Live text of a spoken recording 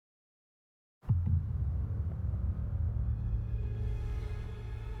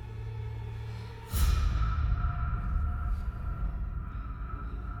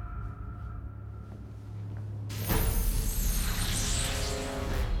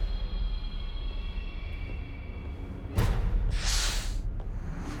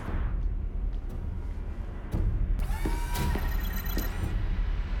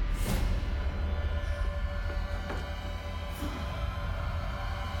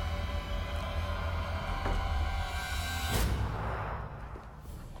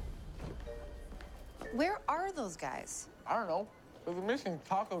are those guys? I don't know. We've been missing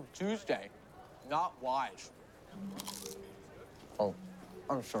Taco Tuesday. Not wise. Oh,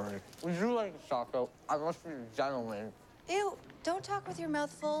 I'm sorry. Would you like a taco? I must be a gentleman. Ew, don't talk with your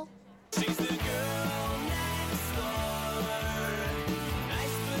mouth full. She's the girl next door.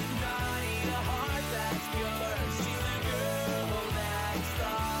 Nice but naughty, a heart that's pure. She's the girl next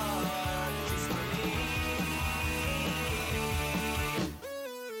door. She's for me.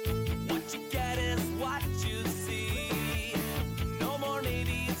 What you get is what you see. No more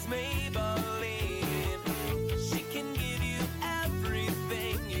maybe, it's Maybelline. She can give you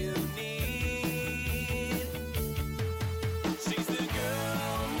everything you need. She's the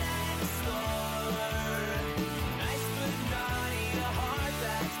girl next door. Nice but naughty, a heart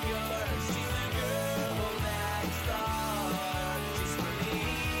that's pure. She's the girl next door. She's for me.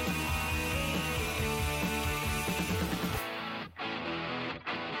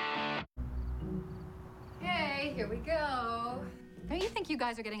 Hey, here we go. Don't you think you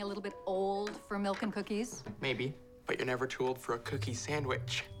guys are getting a little bit old for milk and cookies? Maybe, but you're never too old for a cookie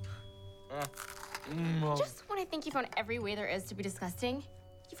sandwich. Just when I think you found every way there is to be disgusting,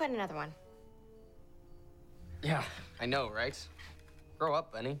 you find another one. Yeah, I know, right? Grow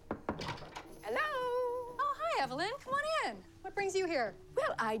up, Benny. Hello. Oh, hi, Evelyn. Come on in. What brings you here?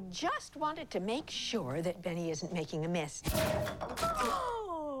 Well, I just wanted to make sure that Benny isn't making a mess.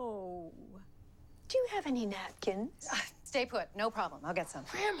 Oh. Do you have any napkins? Stay put. No problem. I'll get some.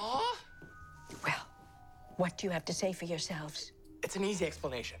 Grandma! Well, what do you have to say for yourselves? It's an easy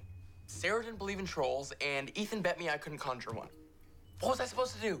explanation. Sarah didn't believe in trolls, and Ethan bet me I couldn't conjure one. What was I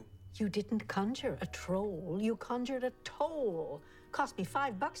supposed to do? You didn't conjure a troll. You conjured a toll. Cost me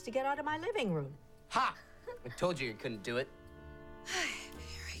 $5 to get out of my living room. Ha! I told you you couldn't do it.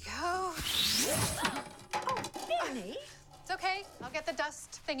 Here we go. Oh, Benny. It's okay. I'll get the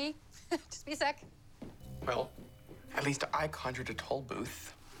dust thingy. Just be a sec. Well, at least I conjured a toll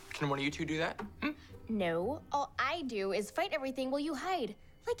booth. Can one of you two do that? No, all I do is fight everything while you hide.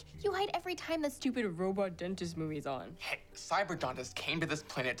 Like, you hide every time that stupid robot dentist movie's on. Hey, cyberdontists came to this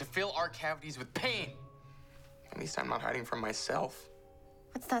planet to fill our cavities with pain. At least I'm not hiding from myself.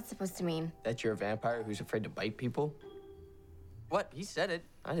 What's that supposed to mean? That you're a vampire who's afraid to bite people? What? He said it.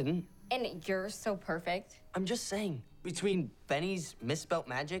 I didn't. And you're so perfect. I'm just saying, between Benny's misspelt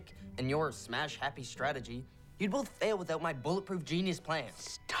magic and your smash happy strategy, you'd both fail without my bulletproof genius plan.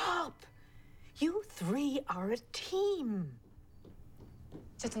 Stop. You three are a team.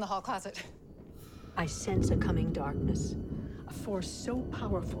 Sits in the hall closet. I sense a coming darkness. A force so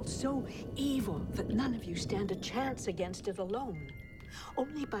powerful, so evil, that none of you stand a chance against it alone.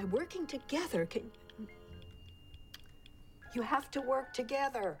 Only by working together can... You have to work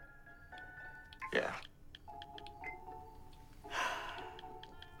together. Yeah.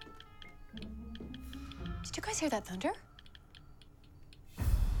 Did you guys hear that thunder?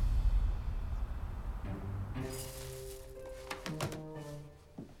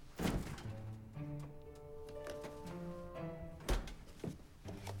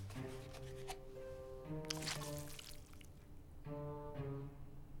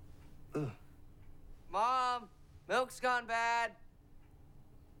 Mom, milk's gone bad.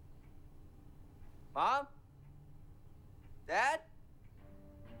 Mom? Dad?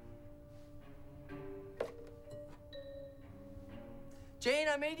 Jane,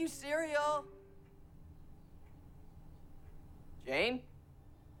 I made you cereal. Jane?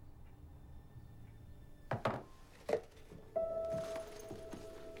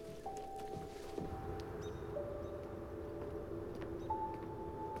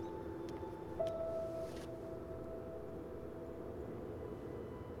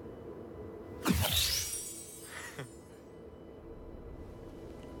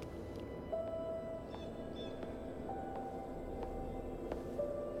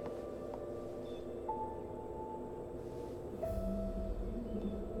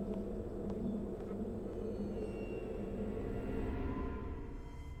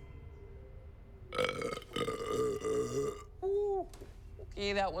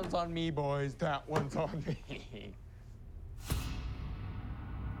 Okay, that one's on me, boys. That one's on me.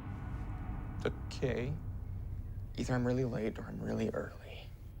 Okay. Either I'm really late or I'm really early.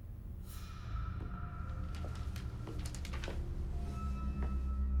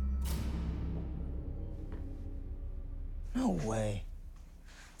 No way.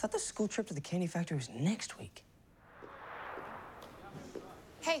 I thought the school trip to the candy factory was next week.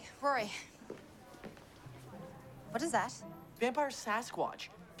 Hey, Rory. What is that? Vampire Sasquatch.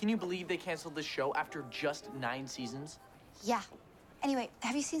 Can you believe they canceled this show after just 9 seasons? Yeah. Anyway,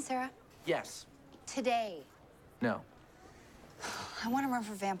 have you seen Sarah? Yes. Today. No. I want to run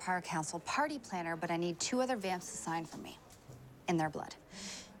for Vampire Council party planner, but I need 2 other vamps to sign for me. In their blood.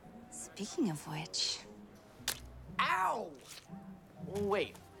 Speaking of which... Ow!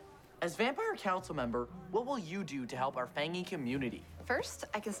 Wait. As Vampire Council member, what will you do to help our fangy community? First,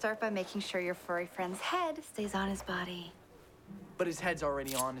 I can start by making sure your furry friend's head stays on his body. But his head's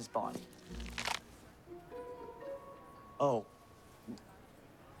already on his body. Oh.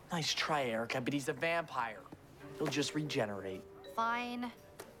 Nice try, Erica, but he's a vampire. He'll just regenerate. Fine.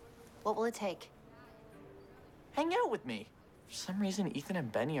 What will it take? Hang out with me. For some reason, Ethan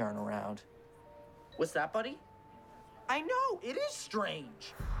and Benny aren't around. What's that, buddy? I know, it is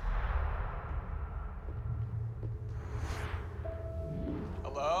strange.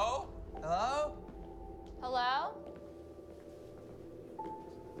 Hello? Hello? Hello?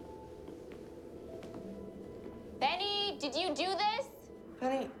 Benny, did you do this?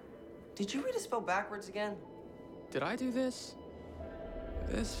 Benny, did you read a spell backwards again? Did I do this?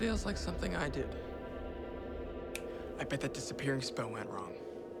 This feels like something I did. I bet that disappearing spell went wrong.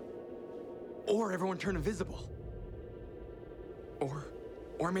 Or everyone turned invisible. Or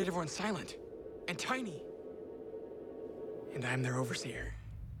I made everyone silent and tiny. And I'm their overseer.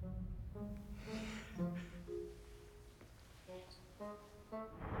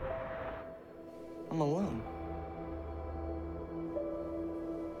 I'm alone.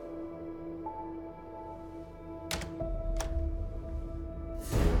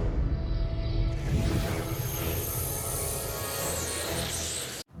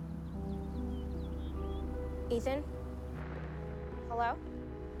 Ethan? Hello?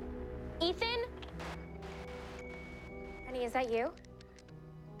 Ethan? Honey, is that you?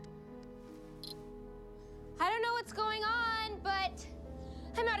 I don't know what's going on, but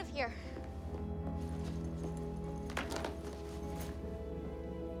I'm out of here.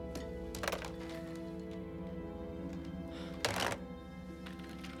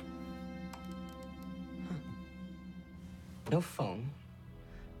 No phone,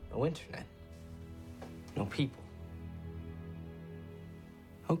 no internet, no people.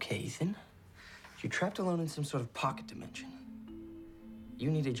 Okay, Ethan. You're trapped alone in some sort of pocket dimension.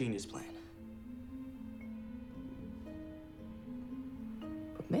 You need a genius plan.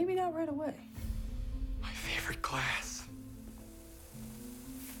 But maybe not right away. My favorite class.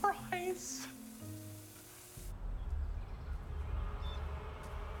 Fries.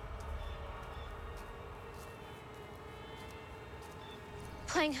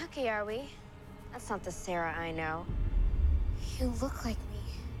 Playing hooky, are we? That's not the Sarah I know. You look like me.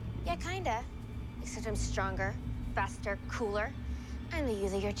 Yeah, kinda. Except I'm stronger, faster, cooler. I'm the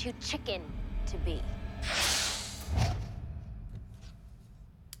user you're too chicken to be.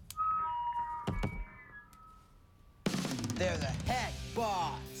 They're the head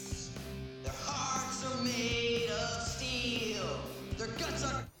boss. Their hearts are made of steel. Their guts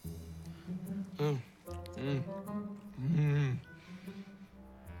are...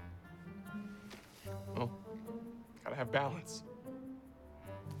 Well, gotta have balance.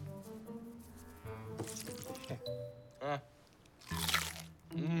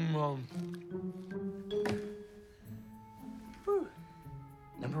 Whew.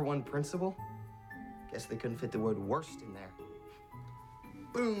 Number 1 principle? Guess they couldn't fit the word worst in there.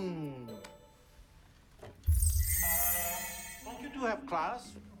 Boom! Don't you two have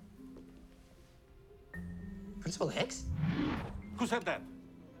class? Principal Hicks? Who said that?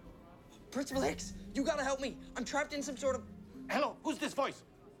 Principal Hicks, you gotta help me. I'm trapped in some sort of... Hello, who's this voice?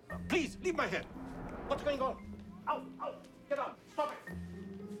 Please, leave my head. What's going on? Ow, ow, get out, stop it.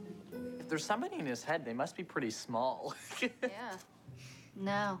 If there's somebody in his head, they must be pretty small. Yeah.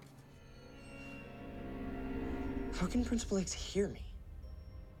 No. How can Principal Hicks hear me?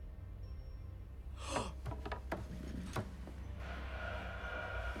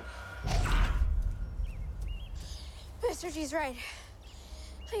 Mr. G's right.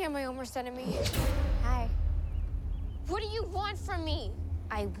 I am my own worst enemy. Hi. What do you want from me?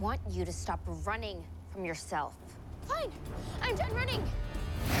 I want you to stop running from yourself. Fine. I'm done running.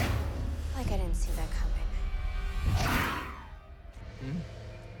 Like I didn't see that coming.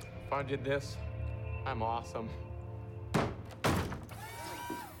 If I did this, I'm awesome.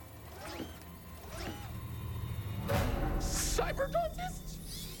 Cyberdontist?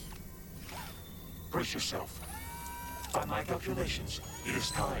 Brace yourself. By my calculations, it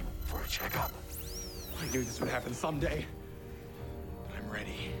is time for a checkup. I knew this would happen someday. But I'm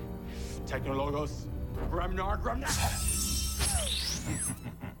ready. Technologos, Gremnar.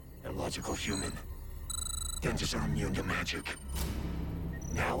 Illogical human. Dentists are immune to magic.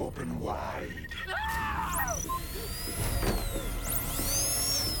 Now open wide.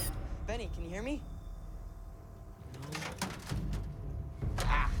 Benny, can you hear me?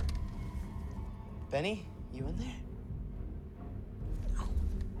 Benny, you in there?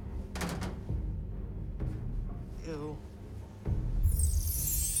 Ew.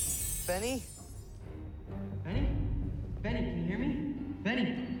 Benny? Benny? Benny, can you hear me?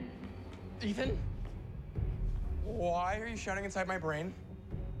 Benny? Ethan? Why are you shouting inside my brain?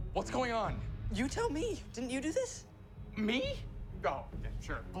 What's going on? You tell me. Didn't you do this? Me? Oh, yeah,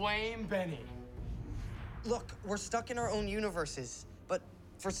 sure. Blame Benny. Look, we're stuck in our own universes, but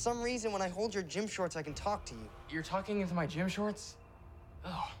for some reason, when I hold your gym shorts, I can talk to you. You're talking into my gym shorts?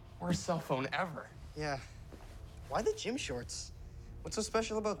 Oh, worst cell phone ever. Yeah. Why the gym shorts? What's so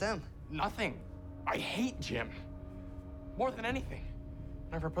special about them? Nothing. I hate gym. More than anything.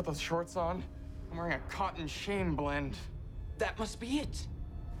 Whenever I put those shorts on, I'm wearing a cotton Shane blend. That must be it.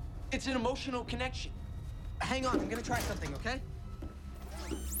 It's an emotional connection. Hang on, I'm gonna try something, okay?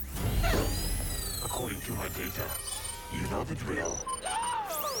 According to my data, you know the drill.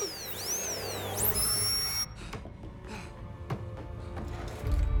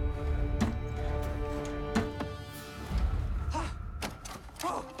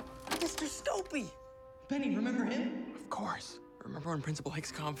 Oh, Mr. Scopey! Benny, remember him? Of course. Remember when Principal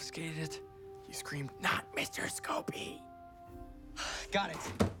Hicks confiscated it? He screamed, "Not Mr. Scopey!" Got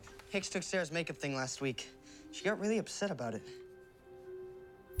it. Hicks took Sarah's makeup thing last week. She got really upset about it.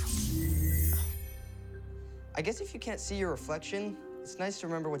 I guess if you can't see your reflection, it's nice to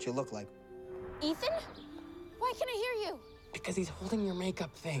remember what you look like. Ethan? Why can't I hear you? Because he's holding your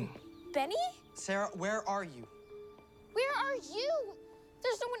makeup thing. Benny? Sarah, where are you? Where are you?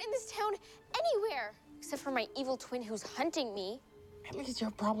 There's no one in this town anywhere, except for my evil twin who's hunting me. At least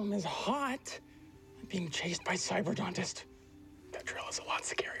your problem is hot. I'm being chased by cyberdontist. That drill is a lot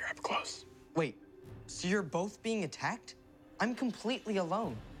scarier up close. Wait, so you're both being attacked? I'm completely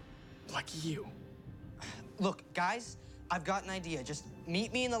alone. Lucky you. Look, guys, I've got an idea. Just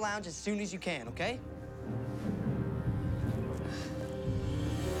meet me in the lounge as soon as you can, okay?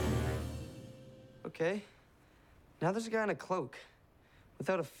 Okay. Now there's a guy in a cloak,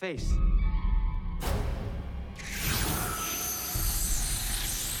 without a face.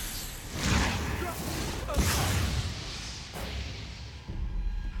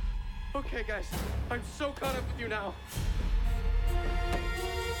 Okay, guys, I'm so caught up with you now.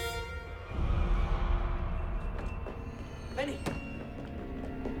 Benny!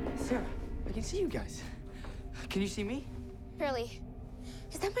 Sarah, I can see you guys. Can you see me? Barely.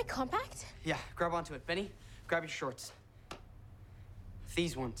 Is that my compact? Yeah, grab onto it. Benny, grab your shorts.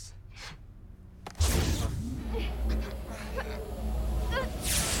 These ones.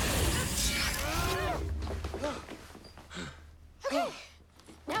 Okay,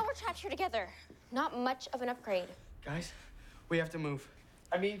 now we're trapped here together. Not much of an upgrade. Guys, we have to move.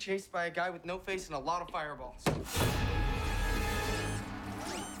 I'm being chased by a guy with no face and a lot of fireballs.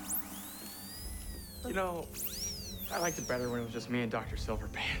 You know, I liked it better when it was just me and Dr.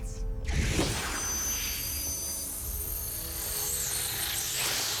 Silverpants.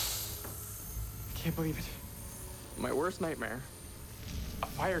 I can't believe it. My worst nightmare, a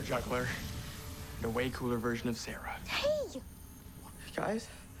fire juggler, and a way cooler version of Sarah. Hey! Guys,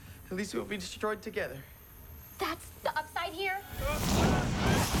 at least we'll be destroyed together. That's the upside here?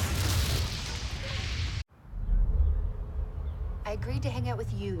 I agreed to hang out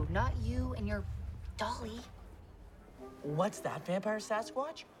with you, not you and your dolly. What's that, Vampire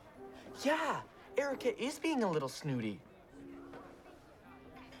Sasquatch? Yeah, Erica is being a little snooty.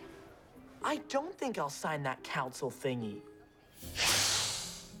 I don't think I'll sign that council thingy.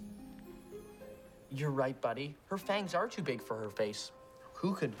 You're right, buddy. Her fangs are too big for her face.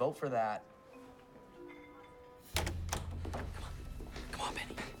 Who could vote for that? Come on,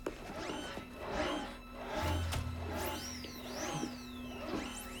 Benny.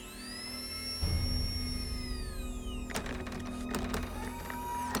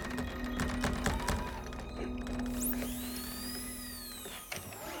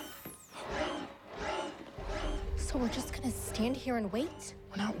 So we're just gonna stand here and wait?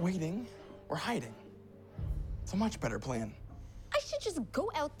 We're not waiting, we're hiding. It's a much better plan. I should just go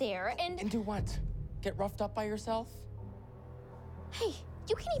out there and... And do what? Get roughed up by yourself? Hey,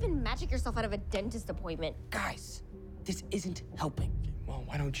 you can't even magic yourself out of a dentist appointment. Guys, this isn't helping. Well,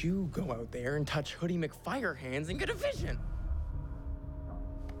 why don't you go out there and touch Hoodie McFirehands and get a vision?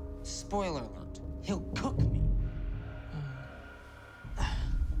 Spoiler alert, he'll cook me.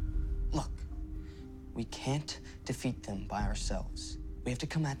 Look, we can't defeat them by ourselves. We have to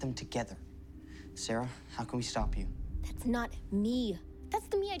come at them together. Sarah, how can we stop you? That's not me. That's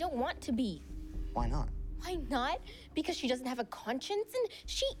the me I don't want to be. Why not? Why not? Because she doesn't have a conscience and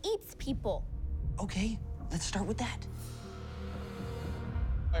she eats people. Okay, let's start with that.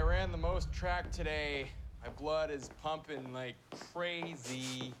 I ran the most track today. My blood is pumping like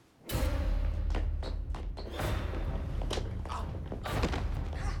crazy.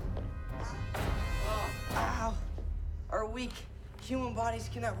 Ow. Our weak human bodies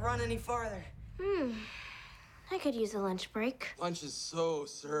cannot run any farther. I could use a lunch break. Lunch is so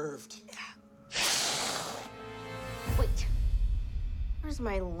served. Wait. Where's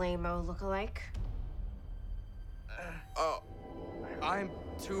my lame-o lookalike? Oh, I'm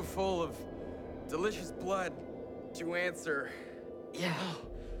too full of delicious blood to answer. Yeah,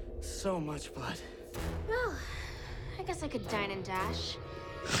 so much blood. Well, I guess I could dine and dash.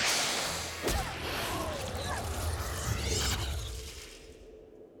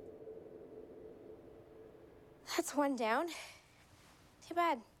 That's one down. Too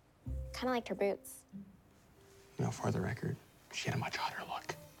bad. Kind of liked her boots. You know, for the record, she had a much hotter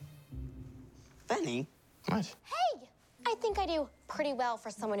look. Benny? What? Hey! I think I do pretty well for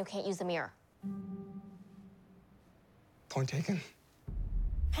someone who can't use a mirror. Point taken.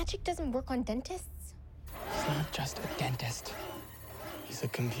 Magic doesn't work on dentists. He's not just a dentist. He's a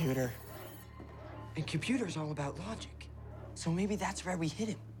computer. And computers all about logic. So maybe that's where we hit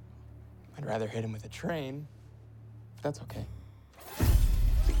him. I'd rather hit him with a train, but that's okay.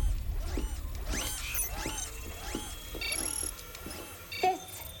 This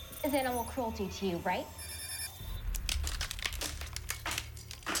is animal cruelty to you, right?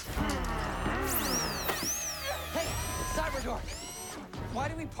 Hey, Cyberdork! Why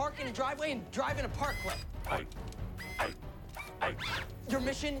do we park in a driveway and drive in a parkway? Your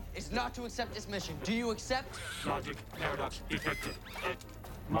mission is not to accept this mission. Do you accept? Logic paradox detected.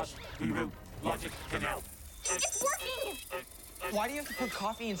 Must reroute logic canal. It's working! Why do you have to put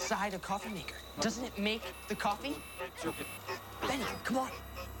coffee inside a coffee maker? Doesn't it make the coffee? Benny, come on.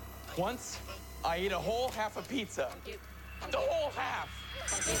 Once, I eat a whole half a pizza. The whole half!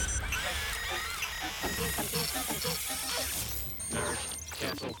 Nurse,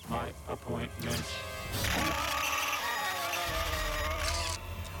 cancel my appointment.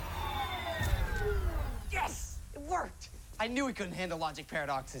 Yes! It worked! I knew we couldn't handle logic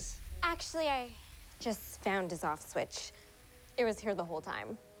paradoxes. Actually, I just found his off switch. It was here the whole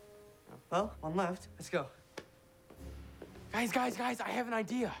time. Well, one left. Let's go. Guys, I have an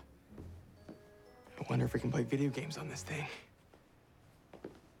idea. I wonder if we can play video games on this thing.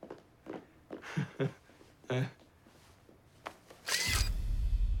 Never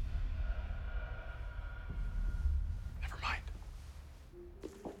mind.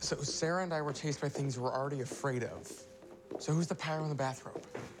 So Sarah and I were chased by things we were already afraid of. So who's the pyro in the bathrobe?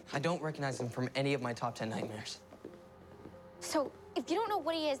 I don't recognize him from any of my top 10 nightmares. So, if you don't know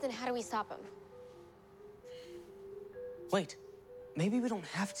what he is, then how do we stop him? Wait, maybe we don't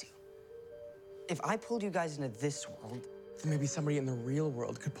have to. If I pulled you guys into this world, Then maybe somebody in the real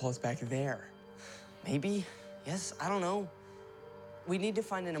world could pull us back there. maybe, yes, I don't know. We need to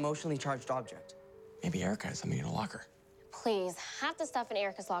find an emotionally charged object. Maybe Erica has something in a locker. Please, half the stuff in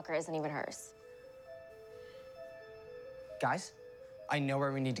Erica's locker isn't even hers. Guys, I know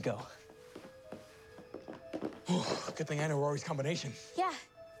where we need to go. Good thing I know Rory's combination. Yeah,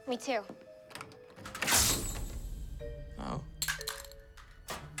 me too. Oh.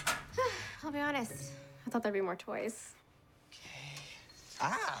 I'll be honest, I thought there'd be more toys.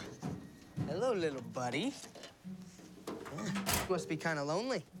 Ah, hello, little buddy. Yeah, must be kind of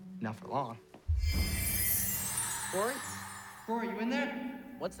lonely. Not for long. Rory? Rory, you in there?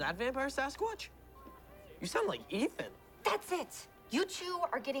 What's that, vampire Sasquatch? You sound like Ethan. That's it. You two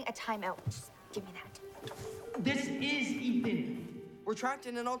are getting a timeout. Just give me that. This is Ethan. We're trapped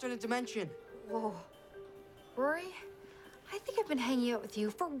in an alternate dimension. Whoa. Rory, I think I've been hanging out with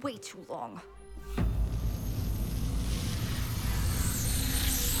you for way too long.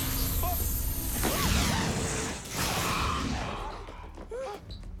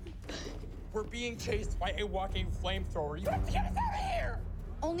 We're being chased by a walking flamethrower. You have to get us out of here!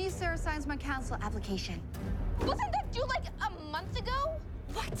 Only if Sarah signs my cancel application. Wasn't that due like a month ago?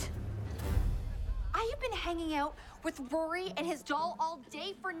 What? I have been hanging out with Rory and his doll all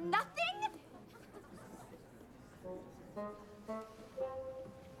day for nothing?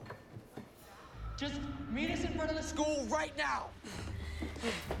 Just meet us in front of the school right now.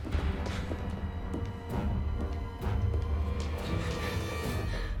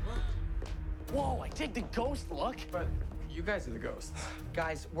 Whoa, I take the ghost look. But you guys are the ghosts.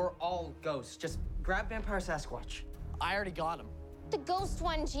 Guys, we're all ghosts. Just grab Vampire Sasquatch. I already got him. The ghost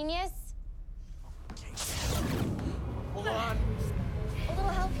one, genius. Hold on. A little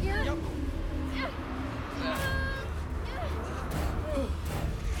help here? Yep.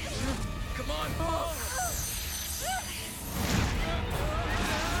 Come on.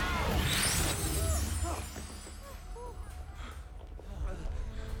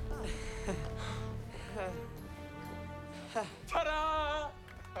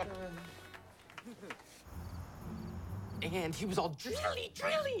 And he was all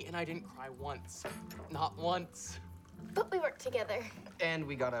drilly, and I didn't cry once. Not once. But we worked together. And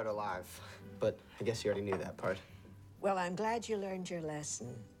we got out alive. But I guess you already knew that part. Well, I'm glad you learned your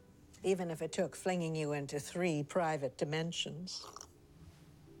lesson, even if it took flinging you into 3 private dimensions.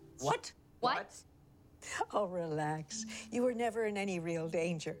 What? What? Oh, relax. You were never in any real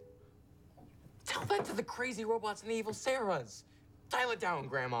danger. Tell that to the crazy robots and the evil Sarahs. Dial it down,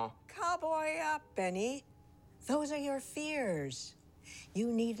 Grandma. Cowboy up, Benny. Those are your fears. You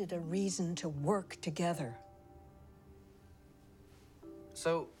needed a reason to work together.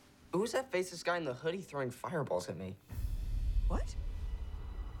 So, who's that faceless guy in the hoodie throwing fireballs at me? What?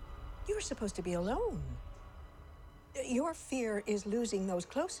 You were supposed to be alone. Your fear is losing those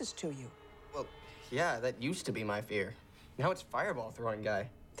closest to you. Well, yeah, that used to be my fear. Now it's fireball throwing guy.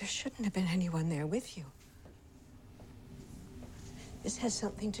 There shouldn't have been anyone there with you. This has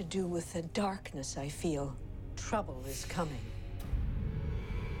something to do with the darkness I feel. Trouble is coming.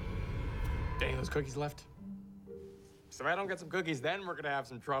 Any of those cookies left? So if I don't get some cookies, then we're gonna have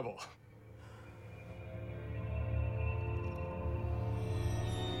some trouble.